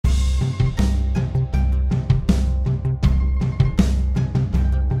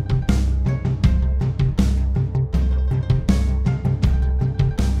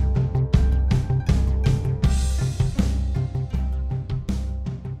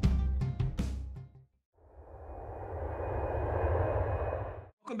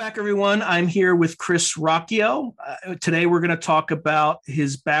Welcome back, everyone. I'm here with Chris Ruocchio. Today, we're going to talk about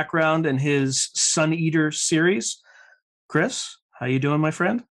his background and his Sun Eater series. Chris, how you doing, my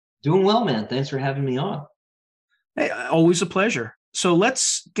friend? Doing well, man. Thanks for having me on. Hey, always a pleasure. So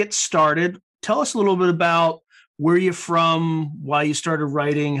let's get started. Tell us a little bit about where you're from, why you started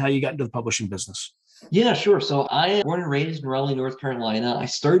writing, how you got into the publishing business. Yeah, sure. So I am born and raised in Raleigh, North Carolina. I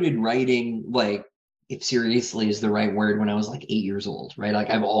started writing, if seriously is the right word, when I was like 8 years old, right? Like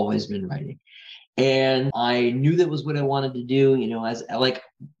I've always been writing. And I knew that was what I wanted to do, as like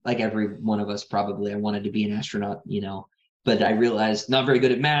every one of us probably, I wanted to be an astronaut, but I realized not very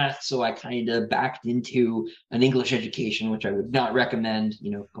good at math. So I kind of backed into an English education, which I would not recommend,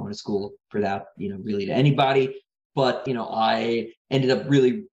 going to school for that, really to anybody. But, I ended up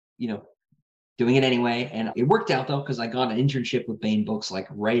really, doing it anyway. And it worked out though, because I got an internship with Baen Books like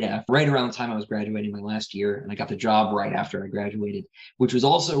right around the time I was graduating my last year. And I got the job right after I graduated, which was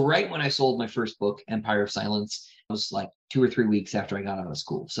also right when I sold my first book, Empire of Silence. It was like 2 or 3 weeks after I got out of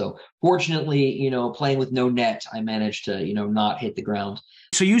school. So fortunately, playing with no net, I managed to, not hit the ground.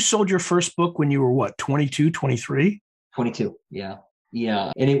 So you sold your first book when you were what, 22, 23? 22. Yeah.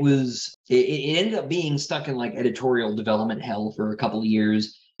 Yeah. And it ended up being stuck in like editorial development hell for a couple of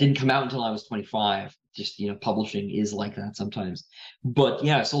years. Didn't come out until I was 25. Just, publishing is like that sometimes. But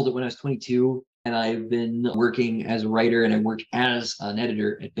yeah, I sold it when I was 22. And I've been working as a writer, and I worked as an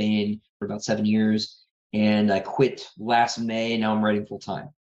editor at Baen for about 7 years. And I quit last May, and now I'm writing full time.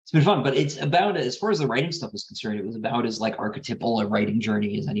 It's been fun, but it's about, as far as the writing stuff was concerned, it was about as like archetypal a writing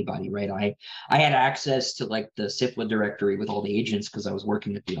journey as anybody, right? I had access to like the CIFLA directory with all the agents because I was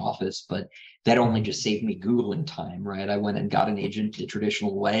working at the office, but that only just saved me Googling time, right? I went and got an agent the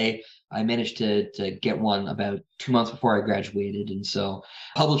traditional way. I managed to get one about 2 months before I graduated. And so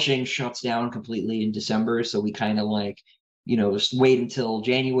publishing shuts down completely in December. So we kind of just wait until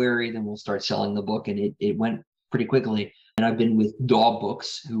January, then we'll start selling the book. And it went pretty quickly. And I've been with Daw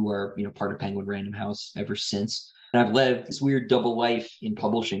Books, who are, part of Penguin Random House ever since. And I've led this weird double life in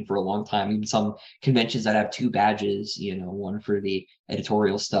publishing for a long time. Even some conventions that have two badges, one for the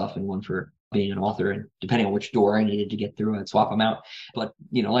editorial stuff and one for being an author. And depending on which door I needed to get through, I'd swap them out. But,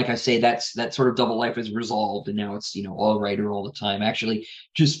 like I say, that sort of double life is resolved. And now it's, all writer all the time. Actually,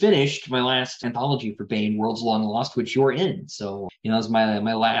 just finished my last anthology for Baen, World's Long Lost, which you're in. So, that was my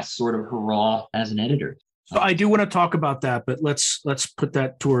last sort of hurrah as an editor. So I do want to talk about that, but let's put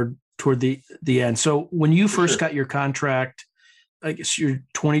that toward the end. So when you first got your contract, I guess you're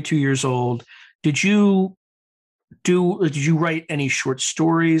 22 years old. Did you write any short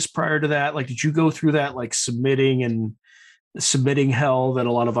stories prior to that? Like, did you go through that like submitting hell that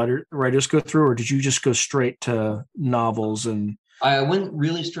a lot of other writers go through, or did you just go straight to novels? And I went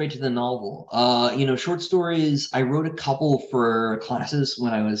really straight to the novel. Short stories, I wrote a couple for classes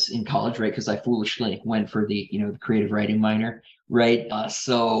when I was in college, right? Because I foolishly went for the creative writing minor, right?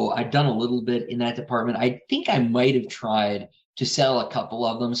 So I'd done a little bit in that department. I think I might have tried to sell a couple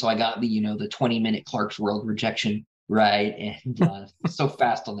of them. So I got the 20-minute Clark's World rejection, right? And so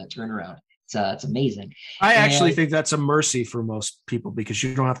fast on that turnaround. It's amazing. I actually think that's a mercy for most people because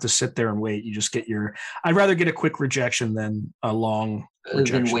you don't have to sit there and wait. You just get I'd rather get a quick rejection than a long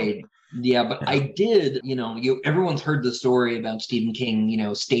rejection. Than wait. Yeah, but yeah. I did, everyone's heard the story about Stephen King,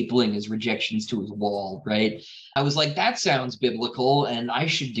 stapling his rejections to his wall, right? I was like, that sounds biblical and I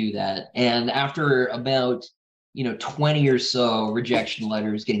should do that. And after about 20 or so rejection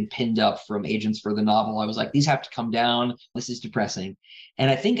letters getting pinned up from agents for the novel, I was like, these have to come down. This is depressing.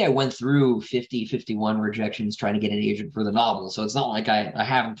 And I think I went through 51 rejections trying to get an agent for the novel. So it's not like I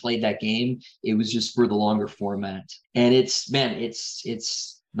haven't played that game. It was just for the longer format. And it's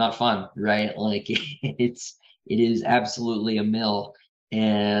not fun, right? Like it is absolutely a mill.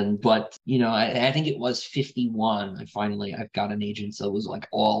 But I think it was 51. I've got an agent. So it was like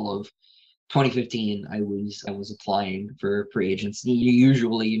all of 2015, I was applying for agents.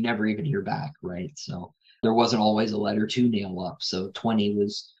 You never even hear back, right? So there wasn't always a letter to nail up. So 20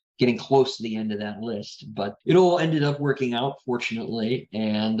 was getting close to the end of that list, but it all ended up working out, fortunately.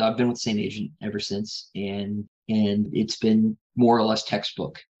 And I've been with the same agent ever since. And it's been more or less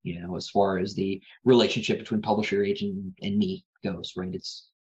textbook, as far as the relationship between publisher, agent, and me goes, right? It's,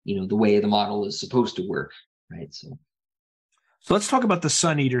 the way the model is supposed to work, right? So let's talk about the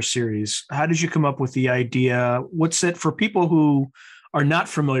Sun Eater series. How did you come up with the idea? What's it for people who are not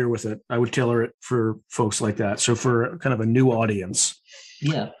familiar with it? I would tailor it for folks like that. So for kind of a new audience,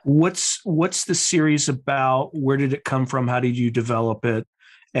 yeah. What's the series about? Where did it come from? How did you develop it?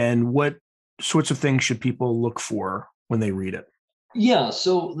 And what sorts of things should people look for when they read it? Yeah,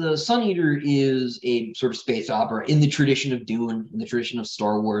 so the Sun Eater is a sort of space opera in the tradition of Dune, in the tradition of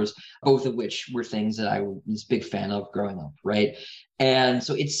Star Wars, both of which were things that I was a big fan of growing up, right? And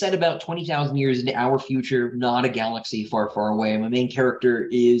so it's set about 20,000 years into our future, not a galaxy far, far away. My main character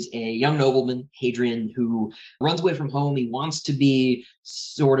is a young nobleman, Hadrian, who runs away from home. He wants to be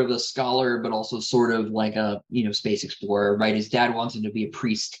sort of a scholar, but also sort of like a, space explorer, right? His dad wants him to be a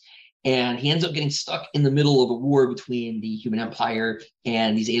priest, and he ends up getting stuck in the middle of a war between the human empire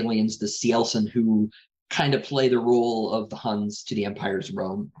and these aliens, the Cielsen, who kind of play the role of the Huns to the empire's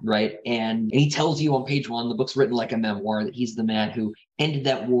Rome, right? And he tells you on page one, the book's written like a memoir, that he's the man who ended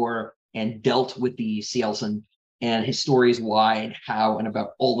that war and dealt with the Cielsen, and his story is why and how and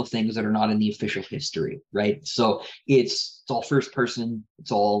about all the things that are not in the official history, right? So it's all first person,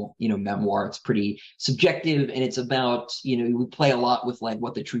 it's all, memoir. It's pretty subjective, and it's about, we play a lot with like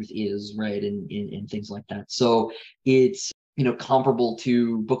what the truth is, right? And things like that. So it's, comparable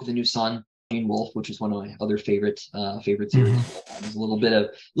to Book of the New Sun, Wolf, which is one of my other favorite series. There's a little bit of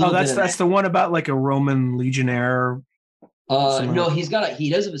That's the one about like a Roman legionnaire. No, he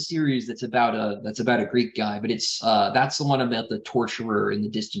does have a series that's about a Greek guy, but it's that's the one about the torturer in the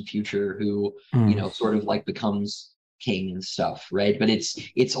distant future who sort of like becomes king and stuff, right? But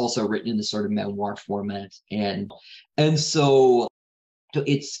it's also written in the sort of memoir format, and so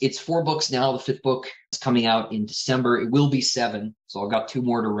it's 4 books now. The 5th book is coming out in December. It will be 7, so I've got 2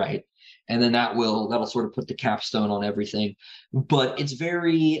 more to write, and then that'll sort of put the capstone on everything. But it's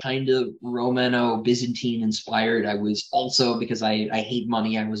very kind of Romano-Byzantine inspired. I was also, because I hate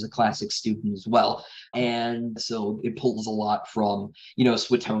money, I was a classic student as well, and so it pulls a lot from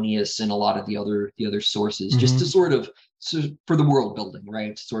Suetonius and a lot of the other sources, just to sort of for the world building,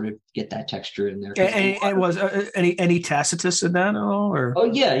 right? To sort of get that texture in there. And was any Tacitus in that at all? Or oh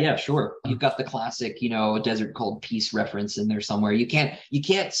yeah, sure. You've got the classic, A Desert Called Peace reference in there somewhere. You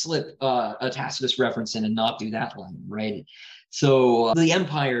can't slip a Tacitus reference in and not do that line, right? So the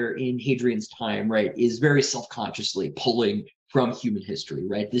empire in Hadrian's time, right, is very self-consciously pulling from human history,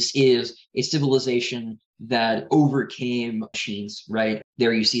 right? This is a civilization that overcame machines, right?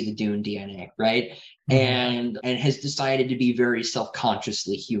 There you see the Dune DNA, right? And has decided to be very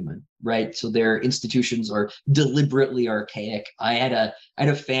self-consciously human, right? So their institutions are deliberately archaic. I had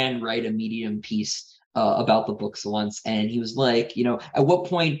a fan write a Medium piece about the books once, and he was like, at what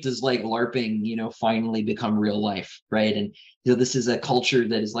point does like LARPing, finally become real life, right? And this is a culture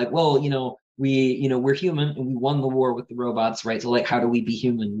that is like, well, we're human and we won the war with the robots, right? So like, how do we be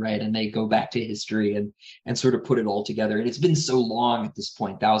human, right? And they go back to history and sort of put it all together. And it's been so long at this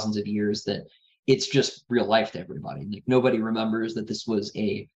point, thousands of years, that it's just real life to everybody. Like nobody remembers that this was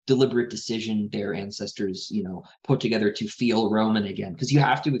a deliberate decision their ancestors, put together to feel Roman again. Because you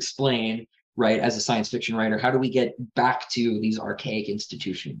have to explain, right, as a science fiction writer, how do we get back to these archaic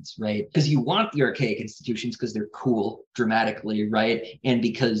institutions, right? Because you want the archaic institutions because they're cool dramatically, right? And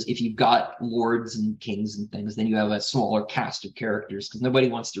because if you've got lords and kings and things, then you have a smaller cast of characters, because nobody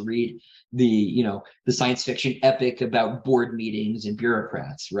wants to read the science fiction epic about board meetings and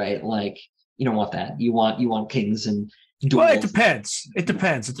bureaucrats, right? Like, you don't want that. You want kings and duels. Well, it depends. It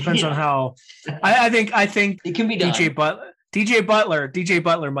depends on how. I think it can be done. DJ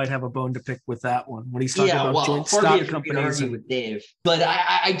Butler might have a bone to pick with that one when he's talking about joint stock companies with Dave. But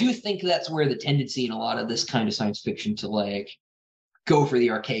I do think that's where the tendency in a lot of this kind of science fiction to like go for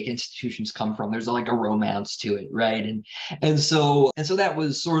the archaic institutions come from. There's like a romance to it, right? And so that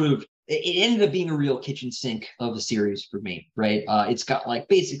was sort of, it ended up being a real kitchen sink of a series for me, right? It's got like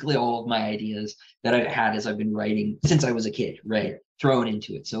basically all of my ideas that I've had as I've been writing since I was a kid, right, thrown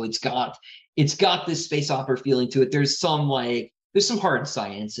into it. So it's got this space opera feeling to it. There's some hard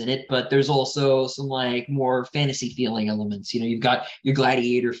science in it, but there's also some like more fantasy feeling elements. You've got your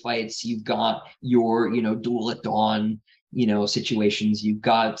gladiator fights, you've got your, duel at dawn, situations, you've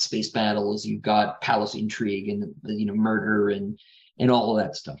got space battles, you've got palace intrigue and, murder and all of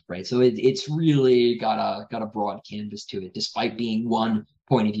that stuff, right? So it's really got a broad canvas to it, despite being one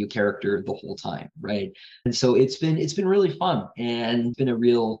point of view character the whole time, right? And so it's been really fun, and it's been a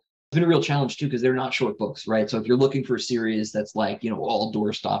real challenge too, because they're not short books, right? So if you're looking for a series that's like, all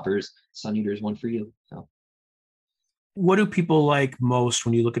door stoppers, Sun Eater is one for you. So what do people like most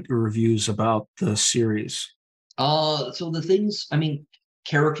when you look at the reviews about the series? So the things,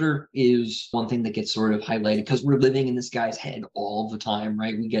 character is one thing that gets sort of highlighted because we're living in this guy's head all the time,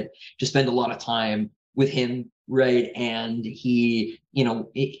 right? We get to spend a lot of time with him, right? And he,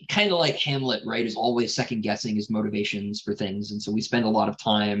 kind of like Hamlet, right, is always second guessing his motivations for things. And so we spend a lot of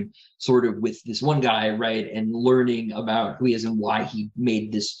time sort of with this one guy, right, and learning about who he is and why he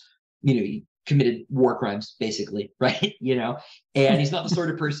made this, committed war crimes, basically, right? And he's not the sort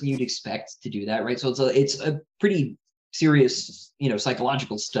of person you'd expect to do that, right? So it's a pretty serious,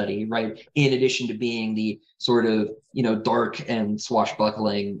 psychological study, right? In addition to being the sort of, dark and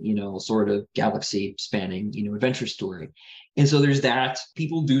swashbuckling, sort of galaxy spanning, adventure story. And so there's that.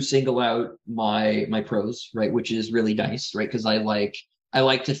 People do single out my prose, right? Which is really nice, right? Because I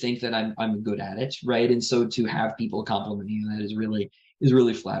like to think that I'm good at it, right? And so to have people compliment you, that is really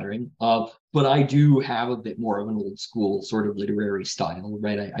flattering. But I do have a bit more of an old school sort of literary style,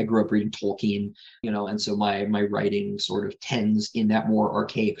 right? I grew up reading Tolkien, and so my writing sort of tends in that more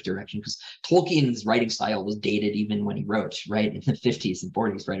archaic direction, because Tolkien's writing style was dated even when he wrote, right, in the 50s and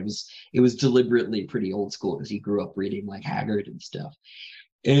 40s, right? It was deliberately pretty old school because he grew up reading like Haggard and stuff,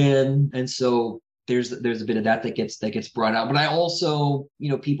 and so there's a bit of that gets brought out. But I also,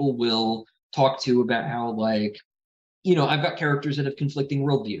 people will talk to about how, like, I've got characters that have conflicting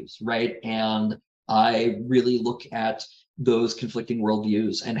worldviews, right? And I really look at those conflicting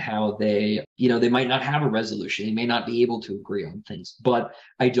worldviews and how they might not have a resolution. They may not be able to agree on things, but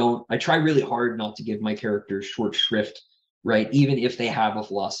I try really hard not to give my characters short shrift, right? Even if they have a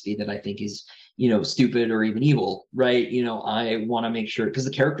philosophy that I think is, stupid or even evil, right? I want to make sure, because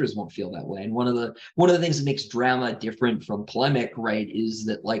the characters won't feel that way. And one of the things that makes drama different from polemic, right, is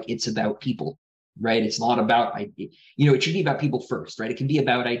that, like, it's about people, right? It's not about, it should be about people first, right? It can be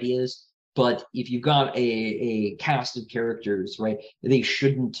about ideas, but if you've got a cast of characters, right, they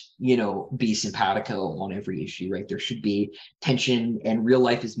shouldn't, be simpatico on every issue, right? There should be tension, and real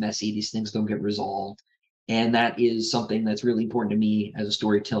life is messy. These things don't get resolved. And that is something that's really important to me as a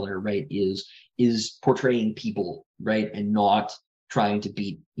storyteller, right? Is portraying people, right? And not trying to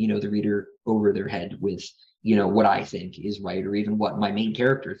beat, the reader over their head with, what I think is right, or even what my main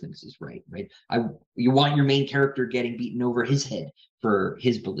character thinks is right, right? You want your main character getting beaten over his head for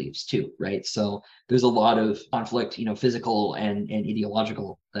his beliefs too, right? So there's a lot of conflict, physical and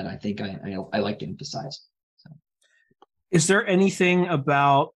ideological, that I think I like to emphasize. So. Is there anything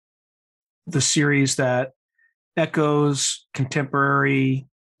about the series that echoes contemporary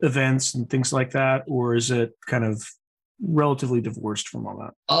events and things like that, or is it kind of relatively divorced from all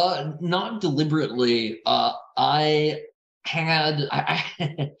that? Not deliberately. I had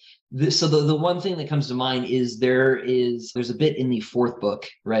so the one thing that comes to mind is there's a bit in the fourth book,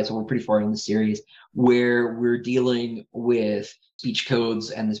 right? So we're pretty far in the series, where we're dealing with speech codes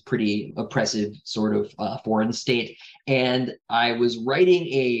and this pretty oppressive sort of foreign state. And I was writing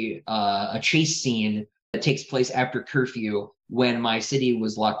a chase scene that takes place after curfew, when my city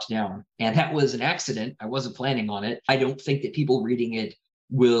was locked down. And that was an accident. I wasn't planning on it. I don't think that people reading it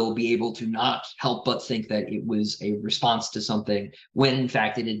will be able to not help but think that it was a response to something, when in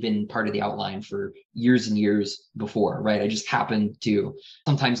fact it had been part of the outline for years and years before, right? I just happened to,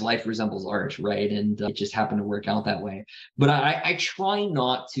 sometimes life resembles art, right? And it just happened to work out that way. But I try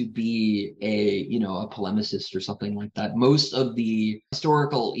not to be a polemicist or something like that. Most of the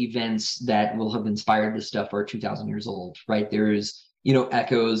historical events that will have inspired this stuff are 2,000 years old, right? There's,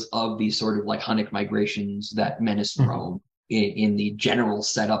 echoes of these sort of like Hunnic migrations that menaced Rome in the general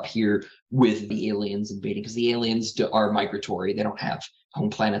setup here with the aliens invading, because the aliens are migratory. They don't have home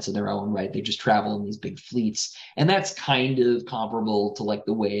planets of their own, right? They just travel in these big fleets. And that's kind of comparable to like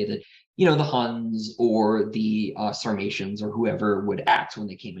the way that, the Huns or the Sarmatians or whoever would act when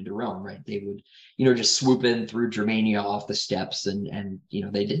they came into Rome, right? They would, just swoop in through Germania off the steppes, and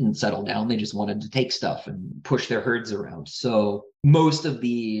they didn't settle down. They just wanted to take stuff and push their herds around. So most of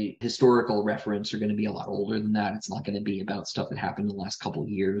the historical reference are going to be a lot older than that. It's not going to be about stuff that happened in the last couple of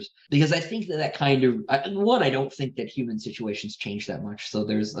years, because I think that kind of, I don't think that human situations change that much. So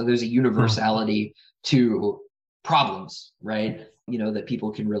there's a universality to problems, right? That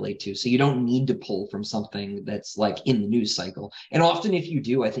people can relate to. So you don't need to pull from something that's like in the news cycle. And often if you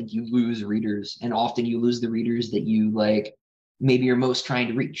do, I think you lose readers, and often you lose the readers that you like maybe you're most trying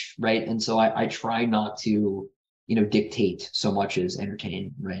to reach, right? And so I try not to, dictate so much as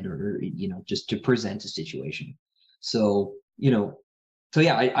entertain, right? Or just to present a situation. So, so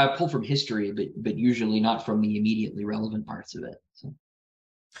yeah, I pull from history, but usually not from the immediately relevant parts of it. So.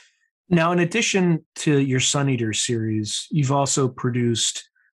 Now, in addition to your Sun Eater series, you've also produced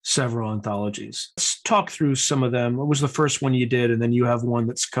several anthologies. Let's talk through some of them. What was the first one you did? And then you have one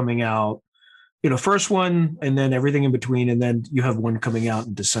that's coming out, first one, and then everything in between. And then you have one coming out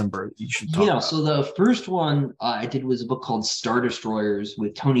in December that you should talk about. So the first one I did was a book called Star Destroyers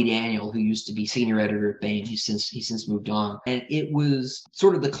with Tony Daniel, who used to be senior editor at Baen. He's since moved on. And it was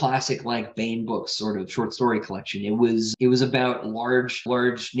sort of the classic like Baen books sort of short story collection. It was about large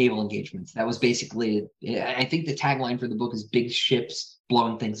naval engagements. That was basically, I think the tagline for the book is big ships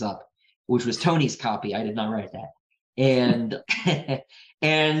blowing things up. which was Tony's copy. I did not write that. And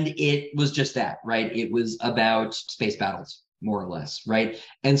and it was just that, right? It was about space battles, more or less, right?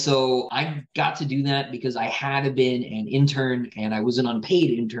 And so I got to do that because I had been an intern and I was an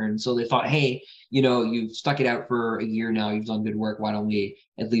unpaid intern. So they thought, hey, you've stuck it out for a year now, you've done good work. Why don't we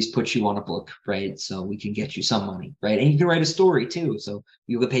at least put you on a book, right? So we can get you some money, right? And you can write a story too, so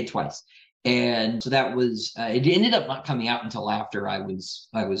you'll get paid twice. And so that was it ended up not coming out until after I was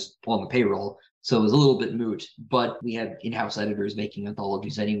on the payroll. So it was a little bit moot, but we had in-house editors making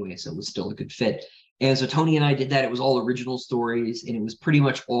anthologies anyway, so it was still a good fit. And so Tony and I did that. It was all original stories, and it was pretty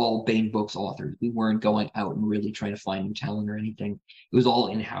much all Baen Books authors. We weren't going out and really trying to find new talent or anything. It was all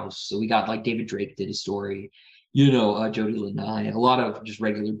in-house. So we got like David Drake did a story, Jody Lanai, a lot of just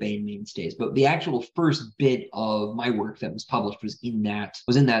regular Baen mainstays. But the actual first bit of my work that was published was in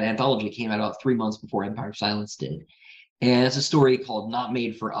that anthology. It came out about 3 months before Empire of Silence did. And it's a story called Not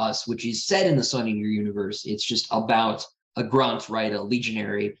Made for Us, which is set in the Sun Eater universe. It's just about a grunt, right, a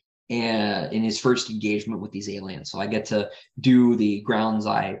legionary, and in his first engagement with these aliens. So I get to do the ground's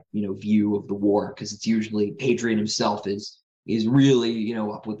eye, view of the war, because it's usually Hadrian himself is really,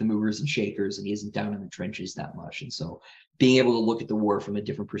 up with the movers and shakers, and he isn't down in the trenches that much. And so being able to look at the war from a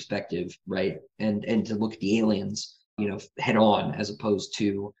different perspective, right, and to look at the aliens, head on, as opposed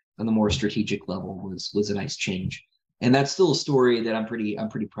to on the more strategic level, was a nice change. And that's still a story that I'm pretty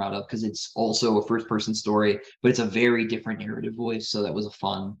proud of, because it's also a first person story, but it's a very different narrative voice. So that was a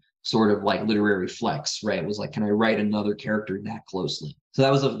fun sort of like literary flex, right? It was like, can I write another character that closely? So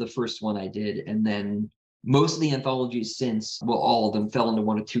that was the first one I did. And then most of the anthologies since, well, all of them fell into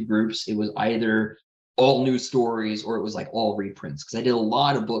one of two groups. It was either all new stories or it was like all reprints, because I did a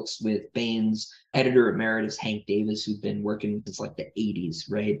lot of books with Baen's editor emeritus, Hank Davis, who'd been working since like the 80s,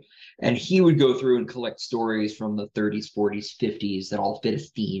 right? And he would go through and collect stories from the 30s, 40s, 50s that all fit a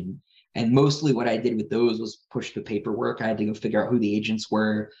theme. And mostly what I did with those was push the paperwork. I had to go figure out who the agents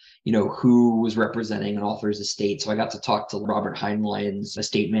were, who was representing an author's estate. So I got to talk to Robert Heinlein's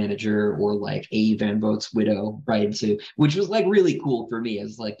estate manager, or like A. Van Vogt's widow, right? So, which was like really cool for me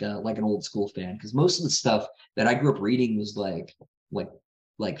as like an old school fan, because most of the stuff that I grew up reading was like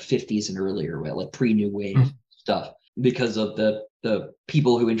 50s and earlier, right? Like pre-new wave stuff, because of the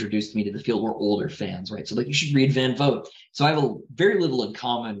people who introduced me to the field were older fans, right? So like, you should read Van Vogt. So I have very little in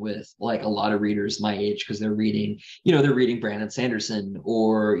common with like a lot of readers my age, because they're reading Brandon Sanderson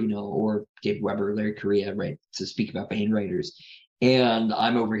or Dave Weber, Larry Correia, right? To speak about Baen writers. And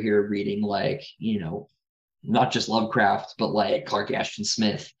I'm over here reading like, not just Lovecraft, but like Clark Ashton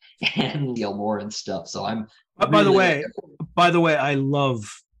Smith and Neil Moore and stuff. So I'm by the way, I love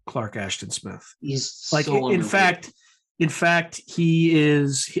Clark Ashton Smith. He's like, so in fact,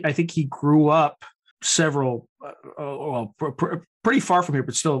 I think he grew up several, pretty far from here,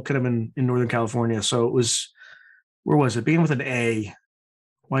 but still kind of in Northern California. So it was, where was it? Being with an A.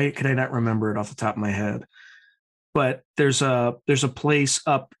 Why can I not remember it off the top of my head? But there's a place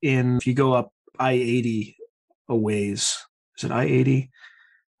up if you go up I-80 a ways. Is it I-80?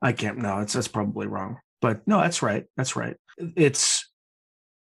 I can't, no, that's probably wrong. But no, that's right. It's,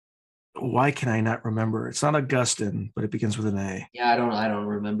 why can I not remember? It's not Augustine, but it begins with an A. Yeah, I don't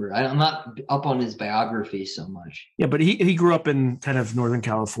remember. I'm not up on his biography so much. Yeah, but he grew up in kind of Northern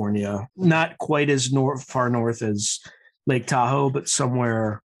California, not quite as far north as Lake Tahoe, but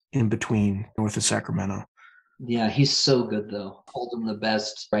somewhere in between, north of Sacramento. Yeah, he's so good though. Called him the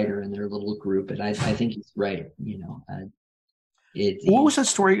best writer in their little group, and I think he's right. What was that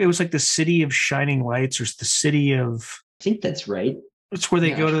story? It was like the City of Shining Lights, or the City of. I think that's right. It's where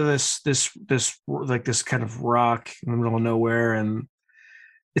they go to this like this kind of rock in the middle of nowhere, and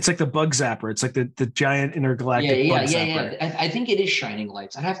it's like the bug zapper. It's like the giant intergalactic bug zapper. Yeah. I think it is Shining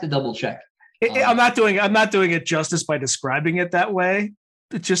Lights. I'd have to double check. I'm not doing it justice by describing it that way.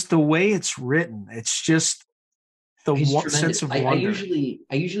 It's just the way it's written. It's just the sense of wonder.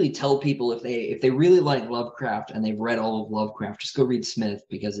 I usually tell people if they really like Lovecraft and they've read all of Lovecraft, just go read Smith,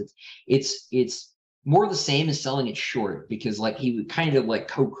 because it's more the same as selling it short, because like he kind of like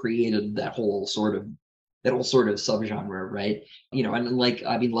co-created that whole sort of subgenre, right? And like,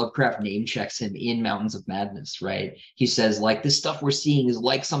 I mean, Lovecraft name checks him in Mountains of Madness, right? He says like, this stuff we're seeing is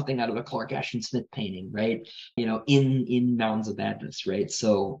like something out of a Clark Ashton Smith painting, right? In Mountains of Madness, right?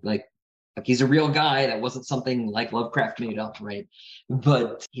 So like he's a real guy. That wasn't something like Lovecraft made up, right?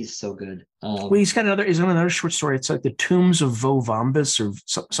 But he's so good. Well, he's got another short story. It's like the Tombs of Yoh-Vombis or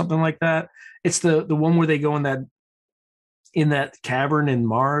something like that. It's the one where they go in that cavern in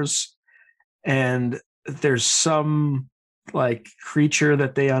Mars, and there's some like creature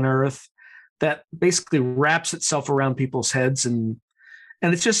that they unearth that basically wraps itself around people's heads, and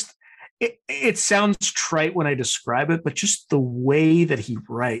it's just, it sounds trite when I describe it, but just the way that he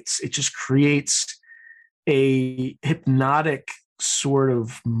writes, it just creates a hypnotic sort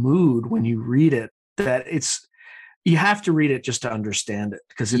of mood when you read it, that it's, you have to read it just to understand it,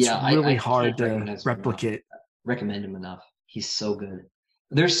 because it's really hard to replicate. Recommend him enough. He's so good.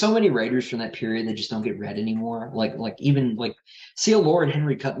 There's so many writers from that period that just don't get read anymore. Like even like C.L. Lord and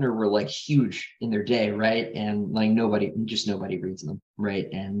Henry Kuttner were like huge in their day, right? And like nobody reads them, right?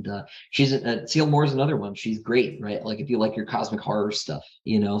 And C.L. Moore's another one. She's great, right? Like if you like your cosmic horror stuff,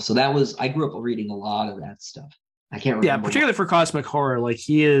 So that was, I grew up reading a lot of that stuff. I can't remember. Yeah, particularly for cosmic horror, like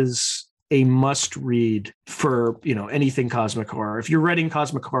he is a must read for anything cosmic horror. If you're reading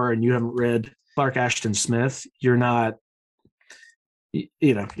cosmic horror and you haven't read Clark Ashton Smith, you're not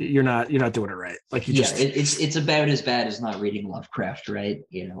you're not doing it right. Like it's about as bad as not reading Lovecraft, right?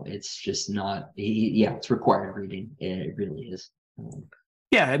 It's just not. It's required reading. It really is.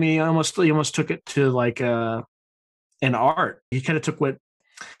 Yeah, I mean, he almost took it to like an art. He kind of took what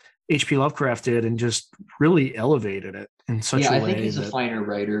H.P. Lovecraft did and just really elevated it in such a way. I think he's a finer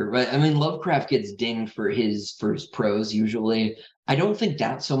writer, right? I mean, Lovecraft gets dinged for his prose usually. I don't think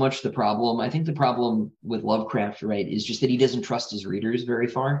that's so much the problem. I think the problem with Lovecraft, right, is just that he doesn't trust his readers very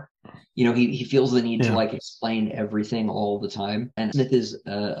far. He feels the need to like explain everything all the time. And Smith is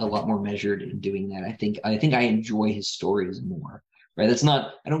a lot more measured in doing that. I think I enjoy his stories more. Right. That's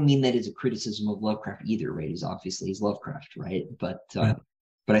not, I don't mean that as a criticism of Lovecraft either, right? He's Lovecraft, right? But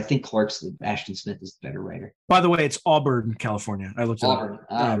I think Ashton Smith is the better writer. By the way, it's Auburn, California. I looked it up.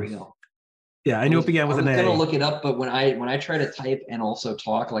 There we go. Yeah, I knew it began with an A. I'm gonna look it up, but when I try to type and also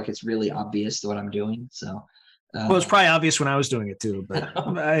talk, like it's really obvious what I'm doing. So, well, it's probably obvious when I was doing it too, but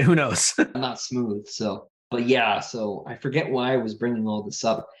who knows? I'm not smooth. So, but yeah, so I forget why I was bringing all this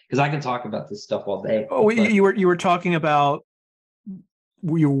up, because I can talk about this stuff all day. Oh, you were talking about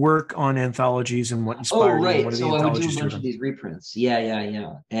your work on anthologies and what inspired you. Right. So I would do a bunch of these reprints.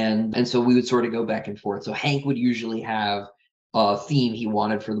 Yeah. And so we would sort of go back and forth. So Hank would usually have a theme he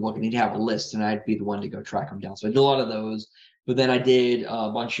wanted for the book, and he'd have a list, and I'd be the one to go track them down. So I did a lot of those, but then I did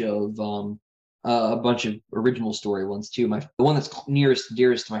a bunch of original story ones too. The one that's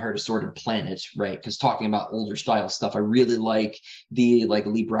dearest to my heart is Sordid Planet, right? Because talking about older style stuff, I really like the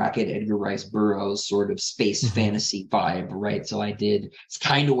Lee Brackett, Edgar Rice Burroughs sort of space fantasy vibe, right? So it's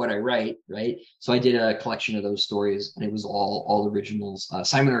kind of what I write, right? So I did a collection of those stories, and it was all originals.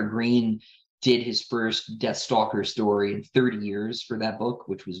 Simon R. Green did his first Deathstalker story in 30 years for that book,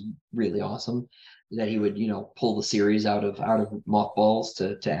 which was really awesome. That he would, pull the series out of mothballs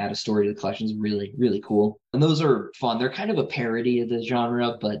to add a story to the collection is really, really cool. And those are fun. They're kind of a parody of the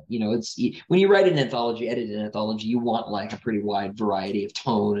genre, but it's when you write an anthology, edit an anthology, you want like a pretty wide variety of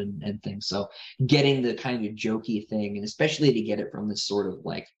tone and things. So getting the kind of jokey thing, and especially to get it from this sort of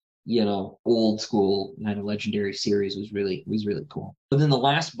like, old school kind of legendary series was really cool. But then the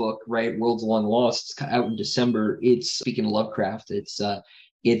last book, right, Worlds Long Lost, it's out in December. It's, speaking of Lovecraft,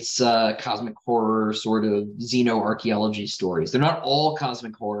 it's cosmic horror, sort of xenoarchaeology stories. They're not all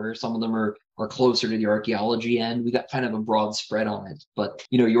cosmic horror. Some of them are closer to the archaeology end. We got kind of a broad spread on it. But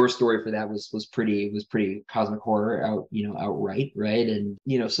your story for that was pretty cosmic horror outright, right? And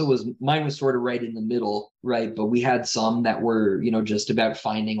so was mine, was sort of right in the middle, right? But we had some that were just about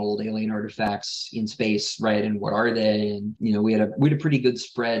finding old alien artifacts in space, right? And what are they? And we had a pretty good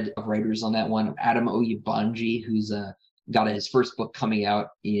spread of writers on that one. Adam Oyebanji, who's got his first book coming out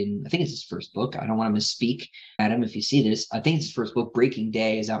I think it's his first book. I don't want to misspeak. Adam, if you see this, I think it's his first book. Breaking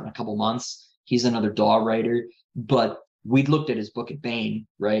Day is out in a couple months. He's another DAW writer, but we looked at his book at Baen,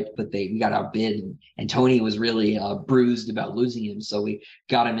 right? But we got outbid, and Tony was really bruised about losing him. So we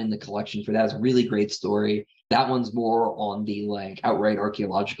got him in the collection for that. It's a really great story. That one's more on the like outright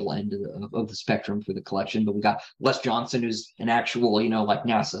archaeological end of the spectrum for the collection. But we got Les Johnson, who's an actual, like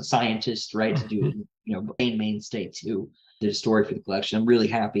NASA scientist, right? To do, Baen mainstay too. Did a story for the collection. I'm really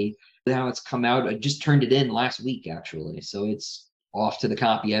happy how it's come out. I just turned it in last week, actually. So it's off to the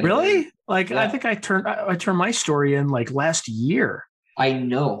copy editor. Really? Like, yeah. I think I turned my story in like last year. I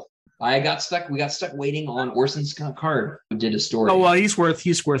know. We got stuck waiting on Orson Scott Card, who did a story. Oh, well, he's worth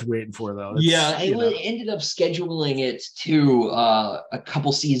waiting for, though. Ended up scheduling it to a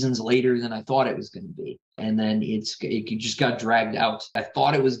couple seasons later than I thought it was going to be. And then it just got dragged out. I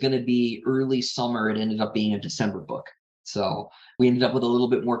thought it was going to be early summer. It ended up being a December book. So we ended up with a little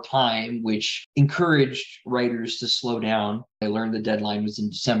bit more time, which encouraged writers to slow down. I learned the deadline was in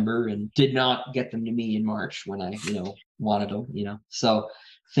December and did not get them to me in March when I, wanted them, So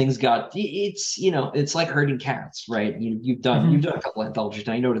things got, it's like herding cats, right? You've done a couple anthologies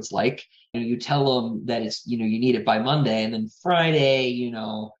now, you know what it's like. You tell them that it's, you need it by Monday, and then Friday,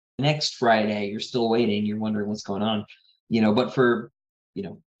 Next Friday, you're still waiting. You're wondering what's going on, but for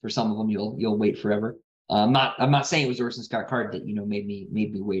some of them, you'll wait forever. I'm not saying it was Orson Scott Card that, made me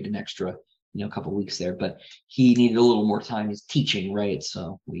wait an extra, couple weeks there, but he needed a little more time. He's teaching, right?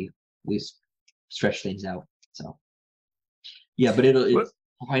 So we stretch things out. So yeah, but it's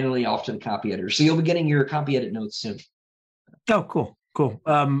finally off to the copy editor. So you'll be getting your copy edit notes soon. Oh, cool.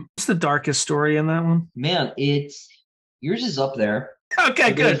 What's the darkest story in that one? Man, yours is up there.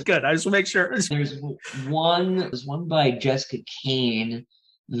 Okay, good. I just want to make sure. There's one by Jessica Kane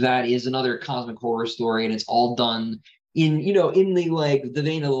that is another cosmic horror story, and it's all done in the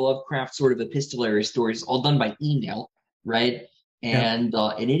vein of the Lovecraft sort of epistolary stories, all done by email, right? And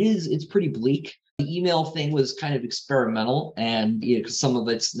it's pretty bleak. The email thing was kind of experimental, and because some of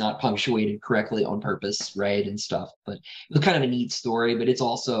it's not punctuated correctly on purpose, right, and stuff. But it was kind of a neat story. But it's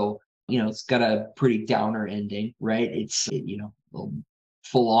also, it's got a pretty downer ending, right? It's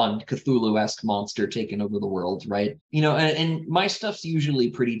full-on Cthulhu-esque monster taking over the world, right? And my stuff's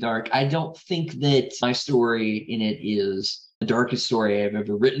usually pretty dark. I don't think that my story in it is the darkest story I've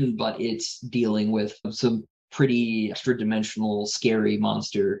ever written, but it's dealing with some pretty extra-dimensional, scary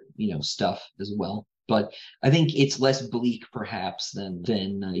monster, stuff as well. But I think it's less bleak, perhaps, than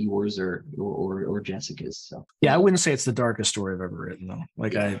yours or Jessica's. So yeah, I wouldn't say it's the darkest story I've ever written, though.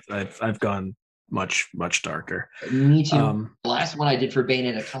 Like I've gone much todarker. Me too. The last one I did for Baen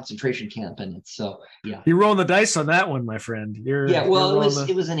at a concentration camp, and it's yeah. You're rolling the dice on that one, my friend. It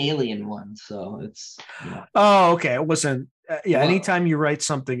was an alien one, so it's. Oh, okay. It wasn't. Anytime you write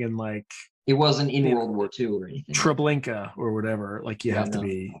something in it wasn't in World War II or anything. Treblinka or whatever. Like you have to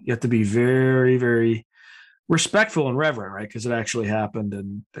be very, very respectful and reverent, right? Because it actually happened.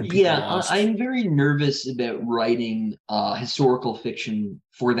 And I'm very nervous about writing historical fiction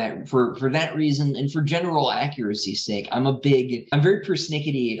for that reason, and for general accuracy's sake. I'm very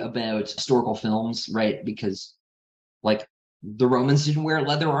persnickety about historical films, right? Because the Romans didn't wear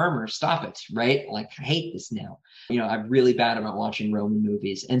leather armor. Stop it, right? I hate this now. I'm really bad about watching Roman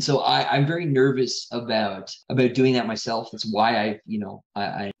movies. And so I'm very nervous about doing that myself. That's why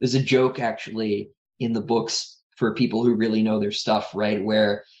there's a joke actually in the books for people who really know their stuff, right?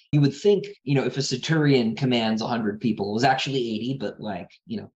 Where you would think, if a centurion commands 100 people, it was actually 80, but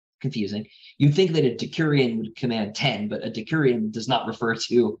confusing. You'd think that a decurion would command 10, but a decurion does not refer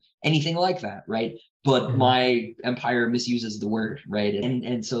to anything like that, right? But my empire misuses the word, right?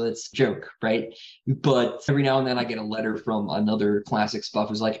 And so it's a joke, right? But every now and then I get a letter from another classic stuff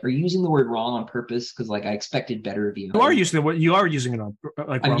who's like, "Are you using the word wrong on purpose? Because I expected better of you." You are using it on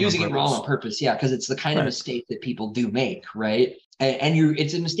I'm using it wrong on purpose, yeah, because it's the kind of mistake that people do make, right? And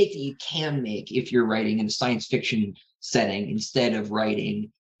it's a mistake that you can make if you're writing in a science fiction setting instead of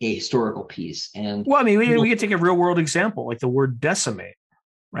writing a historical piece. And we could take a real world example, like the word decimate.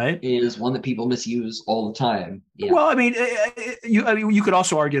 Right, is one that people misuse all the time. Yeah. Well, you could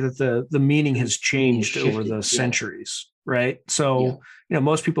also argue that the meaning has changed over the centuries, right? So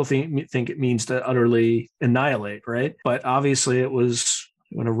most people think it means to utterly annihilate, right? But obviously, it was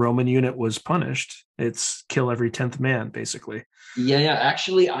when a Roman unit was punished, it's kill every 10th man, basically. Yeah.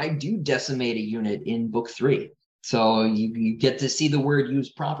 Actually, I do decimate a unit in book 3, so you get to see the word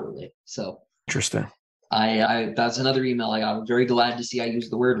used properly. So interesting. That's another email I got. I'm very glad to see I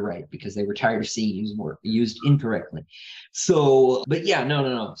used the word right, because they were tired of seeing used incorrectly. So, but yeah,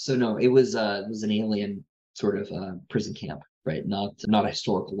 no. So no, it was an alien sort of prison camp, right? Not a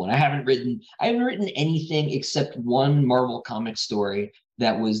historical one. I haven't written anything except one Marvel comic story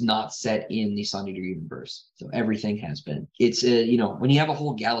that was not set in the Sun Eater universe. So everything has been. It's when you have a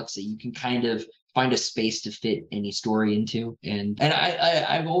whole galaxy, you can kind of find a space to fit any story into, and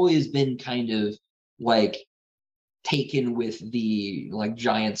I've always been kind of taken with the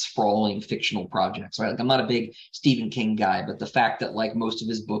giant sprawling fictional projects, right? I'm not a big Stephen King guy, but the fact that most of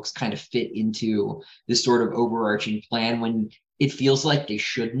his books kind of fit into this sort of overarching plan when it feels like they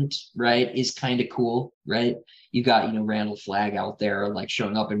shouldn't, right, is kind of cool, right? You got Randall Flagg out there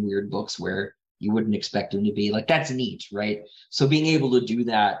showing up in weird books where you wouldn't expect him to be. That's neat, right? So being able to do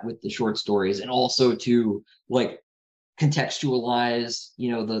that with the short stories, and also to contextualize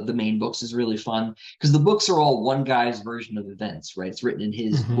the main books, is really fun, because the books are all one guy's version of events, right? It's written in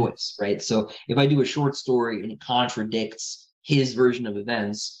his voice, right? So if I do a short story and it contradicts his version of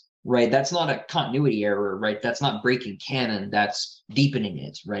events, right, that's not a continuity error, right? That's not breaking canon, that's deepening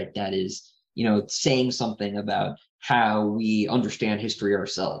it, right? That is saying something about how we understand history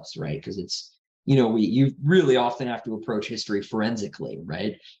ourselves, right? Because it's you really often have to approach history forensically,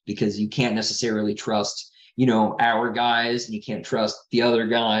 right? Because you can't necessarily trust our guys, and you can't trust the other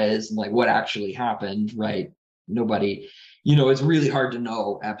guys, and what actually happened, right? Nobody, it's really hard to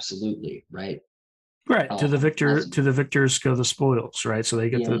know absolutely, right? Right. To the victor, That's, to the victors go the spoils, right? So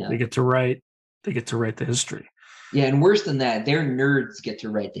yeah. they get to write the history. Yeah, and worse than that, their nerds get to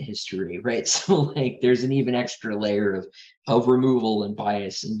write the history, right? So like there's an even extra layer of removal and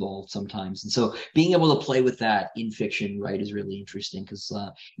bias involved sometimes. And so being able to play with that in fiction, right, is really interesting because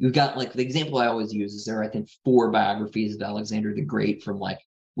you've got like the example I always use is there are, I think, 4 biographies of Alexander the Great from like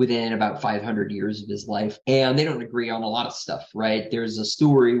within about 500 years of his life. And they don't agree on a lot of stuff, right? There's a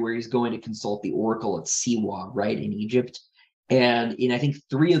story where he's going to consult the oracle at Siwa, right, in Egypt. And in I think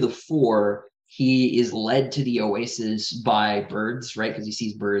 3 of the 4, he is led to the oasis by birds, right? Because he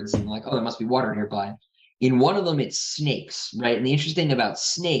sees birds and like, oh, there must be water nearby. In one of them, it's snakes, right? And the interesting thing about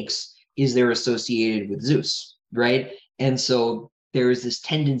snakes is they're associated with Zeus, right? And so there's this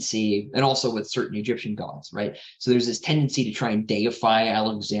tendency, and also with certain Egyptian gods, right? So there's this tendency to try and deify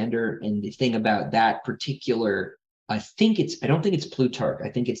Alexander. And the thing about that particular, I don't think it's Plutarch. I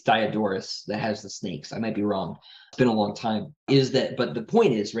think it's Diodorus that has the snakes. I might be wrong. It's been a long time, but the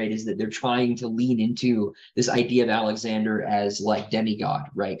point is, right, is that they're trying to lean into this idea of Alexander as like demigod,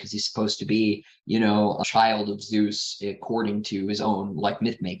 right? Because he's supposed to be, a child of Zeus according to his own like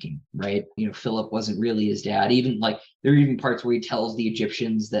myth making, right? Philip wasn't really his dad. Even like there are even parts where he tells the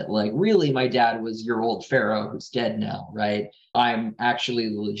Egyptians that like, really, my dad was your old pharaoh who's dead now, right? I'm actually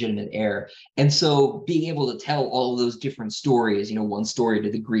the legitimate heir. And so being able to tell all of those different stories, one story to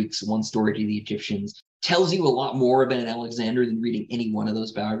the Greeks, one story to the Egyptians, tells you a lot more about Alexander than reading any one of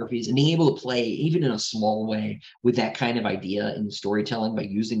those biographies. And being able to play, even in a small way, with that kind of idea in storytelling by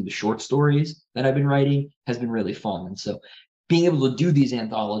using the short stories that I've been writing has been really fun. And so being able to do these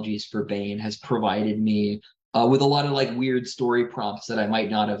anthologies for Baen has provided me with a lot of like weird story prompts that I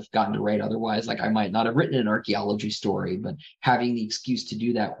might not have gotten to write otherwise. Like I might not have written an archaeology story, but having the excuse to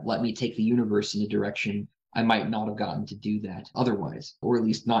do that let me take the universe in a direction I might not have gotten to do that otherwise, or at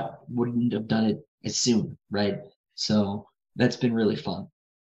least wouldn't have done it as soon, right? So that's been really fun.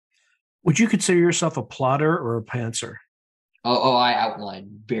 Would you consider yourself a plotter or a pantser? I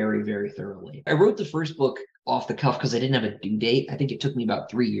outlined very, very thoroughly. I wrote the first book off the cuff because I didn't have a due date. I think it took me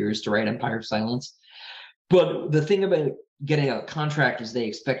about 3 years to write Empire of Silence. But the thing about getting a contract is they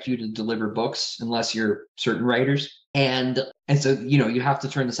expect you to deliver books unless you're certain writers. And so, you have to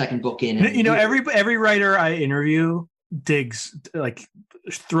turn the second book in. And every writer I interview digs, like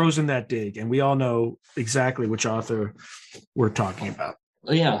throws in that dig, and we all know exactly which author we're talking about.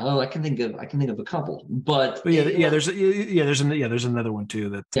 Yeah, I can think of a couple, but there's another one too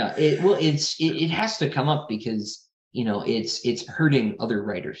that it has to come up because it's hurting other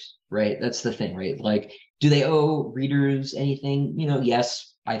writers, right? That's the thing, right? Like, do they owe readers anything?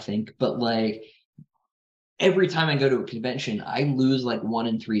 Yes, I think, but like every time I go to a convention, I lose like 1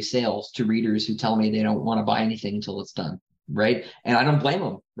 in 3 sales to readers who tell me they don't want to buy anything until it's done, right? And I don't blame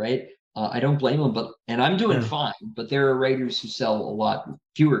them, right? I don't blame them, and I'm doing fine. But there are writers who sell a lot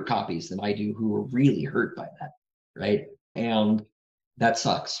fewer copies than I do who are really hurt by that, right? And that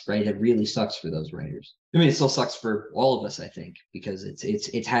sucks, right? It really sucks for those writers. I mean, it still sucks for all of us, I think, because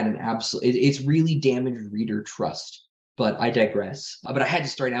it's had an it's really damaged reader trust. But I digress. But I had to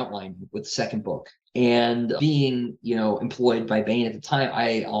start outlining with the second book. And being, employed by Baen at the time,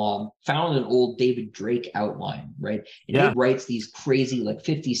 I found an old David Drake outline, right? And he writes these crazy, like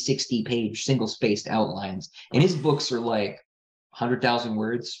 50, 60 page single-spaced outlines. And his books are like 100,000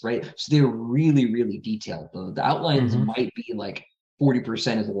 words, right? So they're really, really detailed. The outlines might be like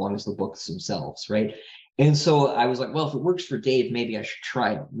 40% as long as the books themselves, right? And so I was like, well, if it works for Dave, maybe I should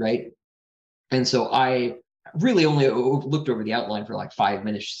try it, right? And so I really only looked over the outline for like 5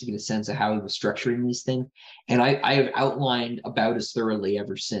 minutes just to get a sense of how he was structuring these things. And I have outlined about as thoroughly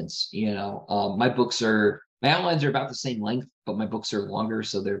ever since. My outlines are about the same length, but my books are longer,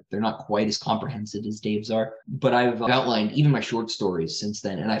 so they're not quite as comprehensive as Dave's are. But I've outlined even my short stories since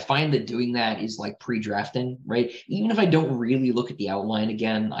then, and I find that doing that is like pre-drafting, right? Even if I don't really look at the outline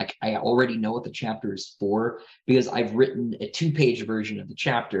again, I already know what the chapter is for because I've written a 2-page version of the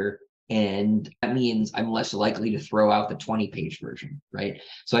chapter. And that means I'm less likely to throw out the 20-page version, right?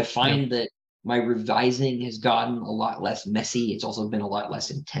 So I find that my revising has gotten a lot less messy. It's also been a lot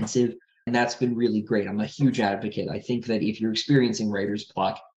less intensive. And that's been really great. I'm a huge advocate. I think that if you're experiencing writer's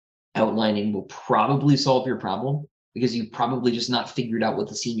block, outlining will probably solve your problem because you've probably just not figured out what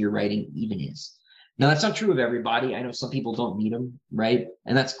the scene you're writing even is. Now, that's not true of everybody. I know some people don't need them, right?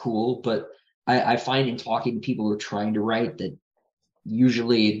 And that's cool. But I find in talking to people who are trying to write that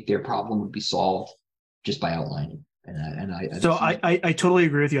usually their problem would be solved just by outlining. I totally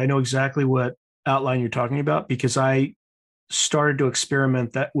agree with you. I know exactly what outline you're talking about because I started to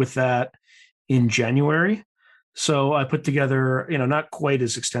experiment with that in January. So I put together, not quite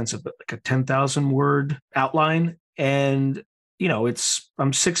as extensive, but like a 10,000 word outline. And,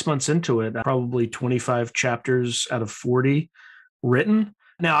 I'm 6 months into it, probably 25 chapters out of 40 written.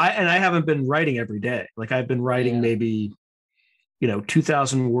 Now, I haven't been writing every day. Like I've been writing maybe,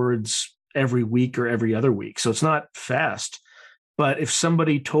 2,000 words every week or every other week. So it's not fast. But if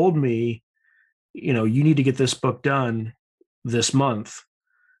somebody told me, you need to get this book done this month,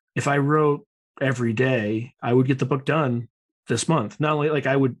 if I wrote every day, I would get the book done this month. Not only like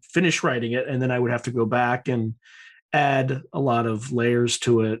I would finish writing it, and then I would have to go back and add a lot of layers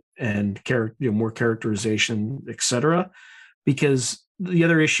to it and more characterization, etc. Because the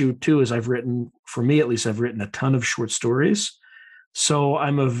other issue too is for me at least, I've written a ton of short stories. So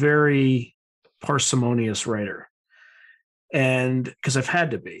I'm a very parsimonious writer, and because I've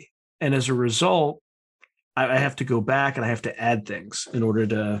had to be. And as a result, I have to go back and I have to add things in order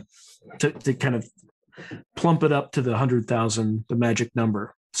to kind of plump it up to the 100,000, the magic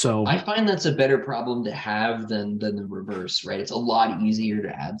number. So I find that's a better problem to have than the reverse, right? It's a lot easier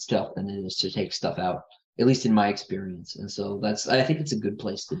to add stuff than it is to take stuff out, at least in my experience. And so I think it's a good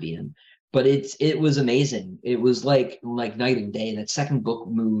place to be in. But it was amazing. It was like night and day. That second book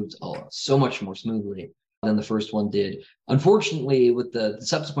moved so much more smoothly than the first one did. Unfortunately, with the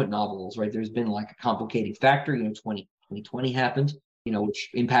subsequent novels, right, there's been like a complicating factor. 2020 happened, which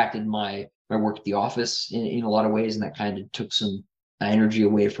impacted my work at the office in a lot of ways, and that kind of took some energy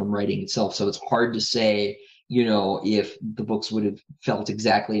away from writing itself. So it's hard to say, if the books would have felt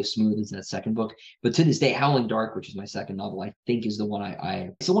exactly as smooth as that second book. But to this day, Howling Dark, which is my second novel, I think is the one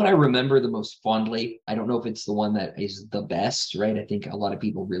it's the one I remember the most fondly. I don't know if it's the one that is the best, right? I think a lot of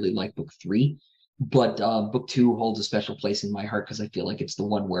people really like book 3. But book 2 holds a special place in my heart because I feel like it's the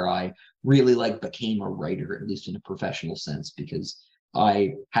one where I really became a writer, at least in a professional sense, because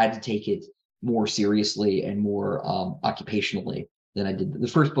I had to take it more seriously and more occupationally than I did. The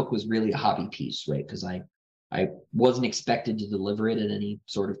first book was really a hobby piece, right? Because I wasn't expected to deliver it in any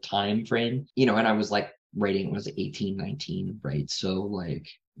sort of time frame, and I was writing when I was 18, 19, right? So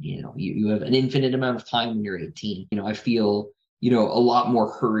you have an infinite amount of time when you're 18. I feel, a lot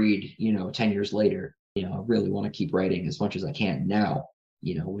more hurried, 10 years later. I really want to keep writing as much as I can now,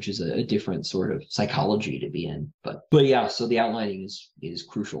 which is a different sort of psychology to be in. But yeah, so the outlining is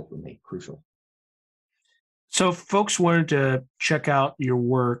crucial for me, crucial. So if folks wanted to check out your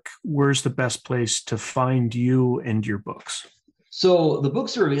work, where's the best place to find you and your books? So the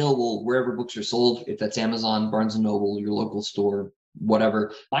books are available wherever books are sold, if that's Amazon, Barnes & Noble, your local store,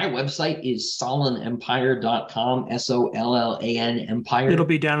 whatever. My website is sollanempire.com, SOLLAN Empire. It'll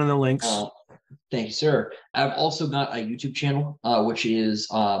be down in the links. Thank you, sir. I've also got a YouTube channel, which is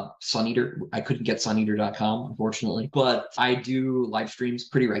Sun Eater. I couldn't get suneater.com, unfortunately, but I do live streams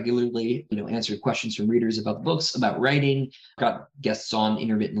pretty regularly, answer questions from readers about the books, about writing. Got guests on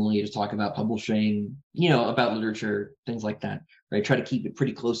intermittently to talk about publishing, about literature, things like that, right? Try to keep it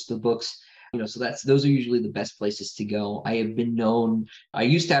pretty close to the books. So those are usually the best places to go. I have been known. I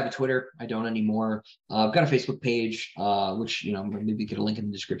used to have a Twitter. I don't anymore. I've got a Facebook page, which maybe get a link in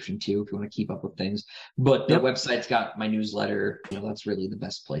the description too if you want to keep up with things. But the website's got my newsletter. That's really the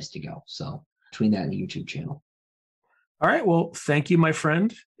best place to go. So between that and the YouTube channel. All right. Well, thank you, my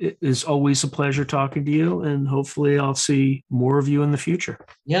friend. It is always a pleasure talking to you, and hopefully I'll see more of you in the future.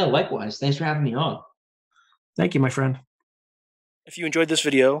 Yeah, likewise. Thanks for having me on. Thank you, my friend. If you enjoyed this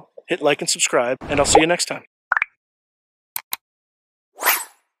video, hit like and subscribe, and I'll see you next time.